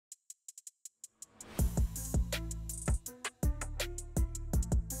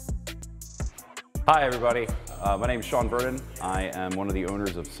Hi everybody, my name is Vernon. I am one of the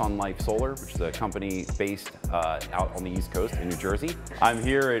owners of Sun Life Solar, which is a company based out on the East Coast in New Jersey. I'm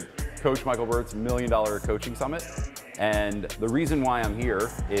here at Coach Micheal Burt's $1 Million Coaching Summit, and the reason why I'm here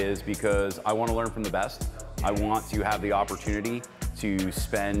is because I want to learn from the best. I want to have the opportunity to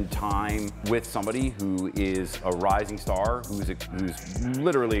spend time with somebody who is a rising star, who's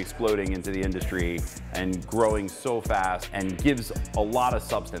literally exploding into the industry and growing so fast and gives a lot of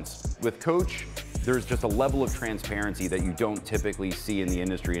substance. With Coach, there's just a level of transparency that you don't typically see in the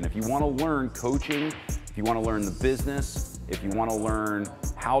industry. And if you want to learn coaching, if you want to learn the business, if you want to learn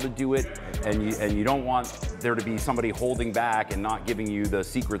how to do it, and you don't want there to be somebody holding back and not giving you the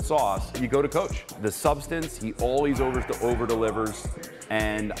secret sauce, you go to Coach. The substance, he always over-delivers.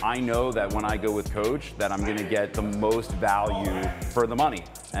 And I know that when I go with Coach, that I'm gonna get the most value for the money.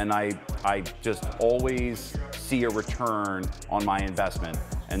 And I just always see a return on my investment.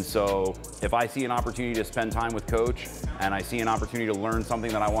 And so if I see an opportunity to spend time with Coach and I see an opportunity to learn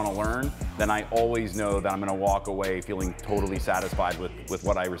something that I want to learn, then I always know that I'm going to walk away feeling totally satisfied with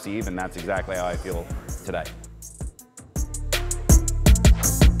what I receive, and that's exactly how I feel today.